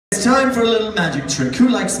It's time for a little magic trick. Who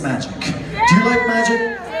likes magic? Do you like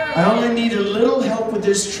magic? I only need a little help with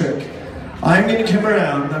this trick. I'm going to come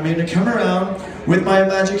around with my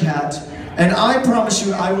magic hat, and I promise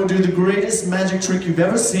you I will do the greatest magic trick you've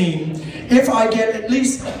ever seen if I get at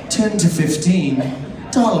least $10 to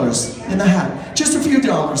 $15 in the hat. Just a few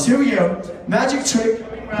dollars. Here we go. Magic trick.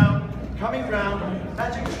 Coming round.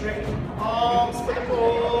 Magic trick. Arms for the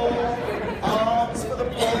bull. Arms for the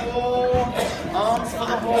bull. Arms for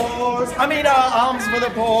the horse. Arms for the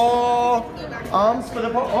bull. Arms for the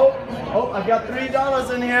bull. Oh, I've got $3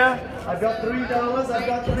 in here. I've got $3. I've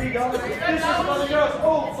got $3. This is for the girls.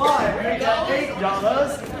 Oh, $5. I got $8.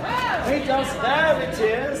 $8. There it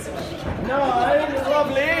is. 9.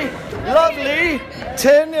 Lovely. Lovely.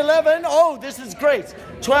 10, 11. Oh, this is great.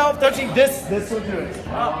 12, 13. This will do it.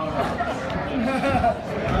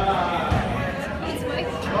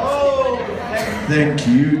 Oh, thank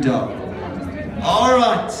you, Doug. All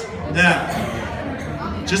right. Now,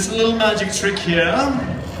 just a little magic trick here.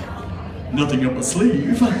 Nothing up my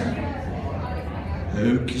sleeve.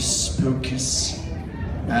 Hocus pocus,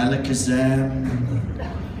 alakazam.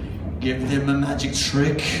 Give them a magic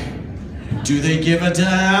trick. Do they give a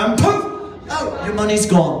damn? Poof! Oh, your money's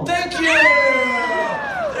gone. Thank you!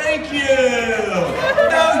 Thank you!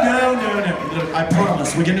 No. Look, I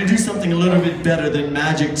promise, we're gonna do something a little bit better than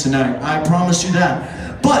magic tonight. I promise you that.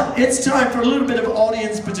 But it's time for a little bit of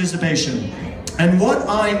audience participation. And what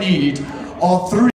I need are 3